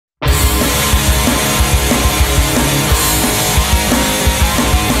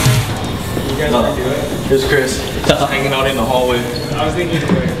Here's Chris, hanging out in the hallway. I was thinking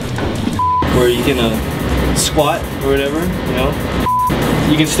where you can squat or whatever, you know.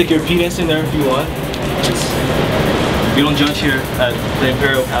 You can stick your penis in there if you want. We don't judge here at the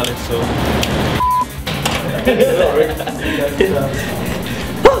Imperial Palace, so.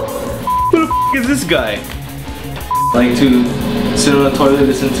 Who the f is this guy? Like to sit on the toilet,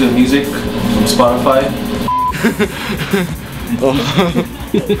 listen to music from Spotify. Oh.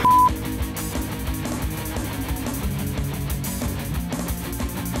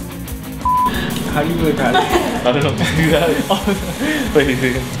 how do you do that? I don't know how to do that.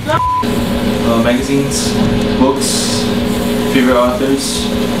 Magazines, books, favorite authors.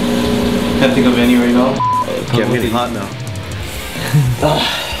 Can't think of any right now. It's getting really hot now.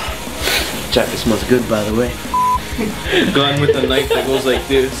 Jacket smells good, by the way. Gone with the knife that goes like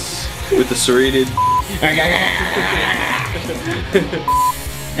this, with the serrated.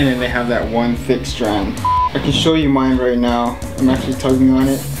 And then they have that one thick strand. I can show you mine right now. I'm actually tugging on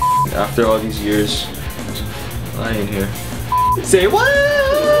it. After all these years, lying here. Say what?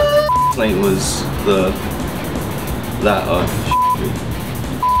 Tonight was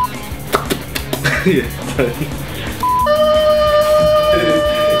yeah.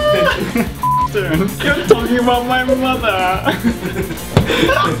 You're talking about my mother.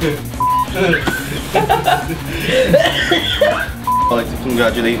 I'd like to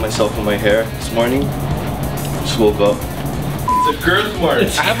congratulate myself on my hair this morning. Just woke up. It's a girth mark.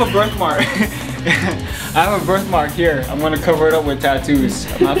 I have a birthmark. I have a birthmark here. I'm gonna cover it up with tattoos.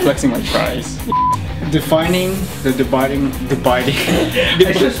 I'm not flexing my prize. Defining the dividing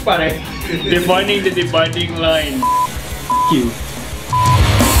line. F you.